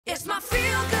It's my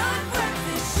feel-good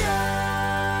breakfast show.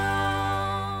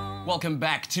 Welcome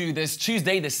back to this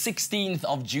Tuesday, the 16th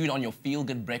of June on your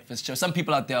feel-good breakfast show. Some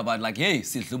people out there are like, hey,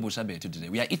 today.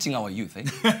 We are eating our youth, eh?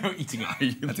 Eating our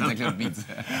youth. That's exactly what it means.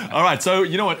 All right, so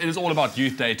you know what? It is all about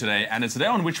Youth Day today, and it's a day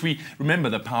on which we remember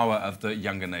the power of the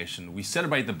younger nation. We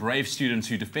celebrate the brave students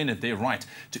who defended their right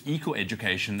to equal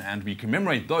education, and we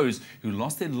commemorate those who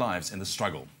lost their lives in the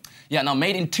struggle. Yeah, now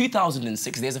made in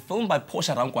 2006, there's a film by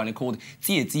Portia Rankwane called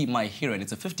Tsietsi Mashinini, and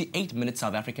it's a 58-minute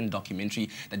South African documentary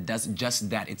that does just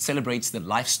that. It celebrates the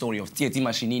life story of Tsietsi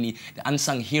Mashinini, the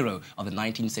unsung hero of the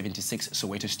 1976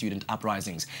 Soweto student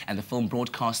uprisings. And the film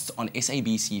broadcasts on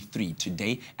SABC 3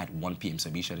 today at 1 p.m, so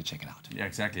be sure to check it out. Yeah,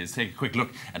 exactly. Let's take a quick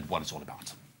look at what it's all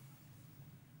about.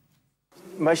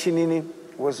 Mashinini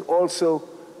was also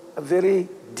a very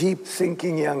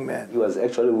deep-thinking young man. He was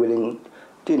actually willing,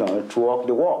 to walk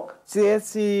the walk.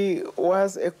 Tsietsi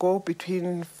was a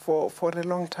go-between for a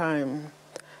long time,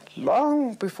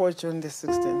 long before June the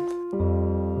 16th.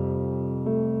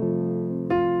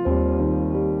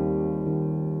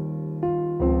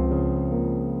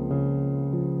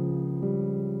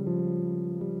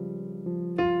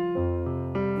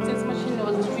 Tsietsi Mashinini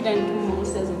was a student who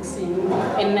was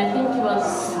and I think he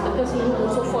was the person who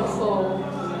also fought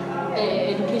for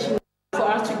education, for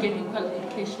us to get equal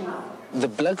education. The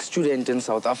black student in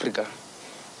South Africa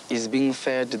is being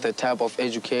fed the type of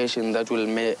education that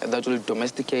will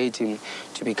domesticate him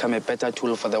to become a better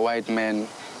tool for the white man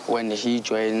when he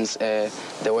joins the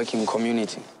working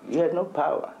community. You had no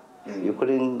power. You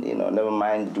couldn't, never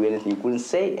mind do anything. You couldn't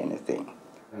say anything.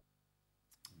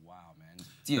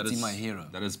 Tsietsi, my hero.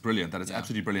 That is brilliant. That is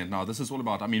absolutely brilliant. Now, this is all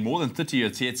about, more than 30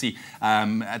 years, Tsietsi,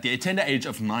 at the tender age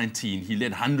of 19, he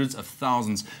led hundreds of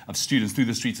thousands of students through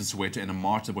the streets of Soweto in a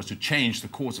march that was to change the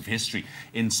course of history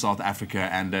in South Africa.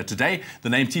 And today, the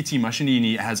name Tsietsi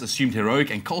Mashinini has assumed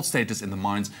heroic and cult status in the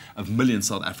minds of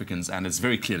millions of South Africans, and it's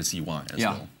very clear to see why as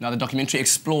well. Now, the documentary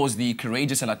explores the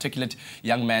courageous and articulate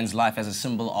young man's life as a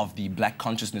symbol of the black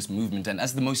consciousness movement. And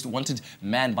as the most wanted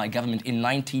man by government in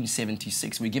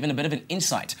 1976, we're given a bit of an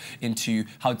insight into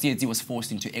how Tsietsi was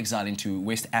forced into exile into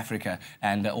West Africa,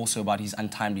 and also about his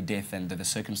untimely death and the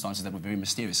circumstances that were very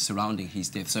mysterious surrounding his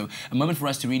death. So a moment for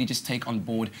us to really just take on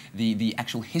board the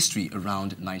actual history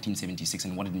around 1976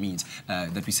 and what it means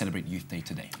that we celebrate Youth Day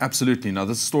today. Absolutely. Now,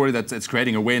 this is a story that's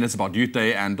creating awareness about Youth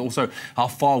Day and also how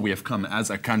far we have come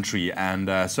as a country.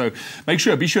 And so be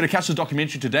sure to catch the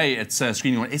documentary today. It's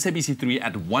screening on SABC 3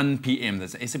 at 1 p.m.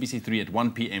 That's SABC 3 at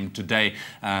 1 p.m. today,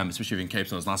 especially if you're in Cape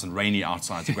Town. It's nice and rainy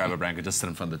outside, so grab a blanket, just sit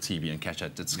in front of the TV and catch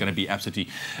it. It's going to be absolutely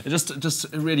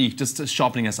really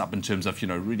sharpening us up in terms of,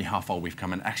 really how far we've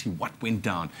come and actually what went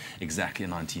down exactly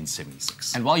in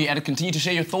 1976. And while you're at it, continue to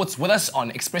share your thoughts with us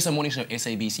on Expresso Morning Show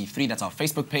SABC 3. That's our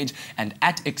Facebook page, and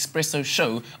at Expresso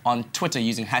Show on Twitter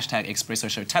using hashtag Expresso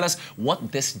Show. Tell us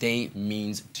what this day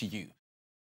means to you.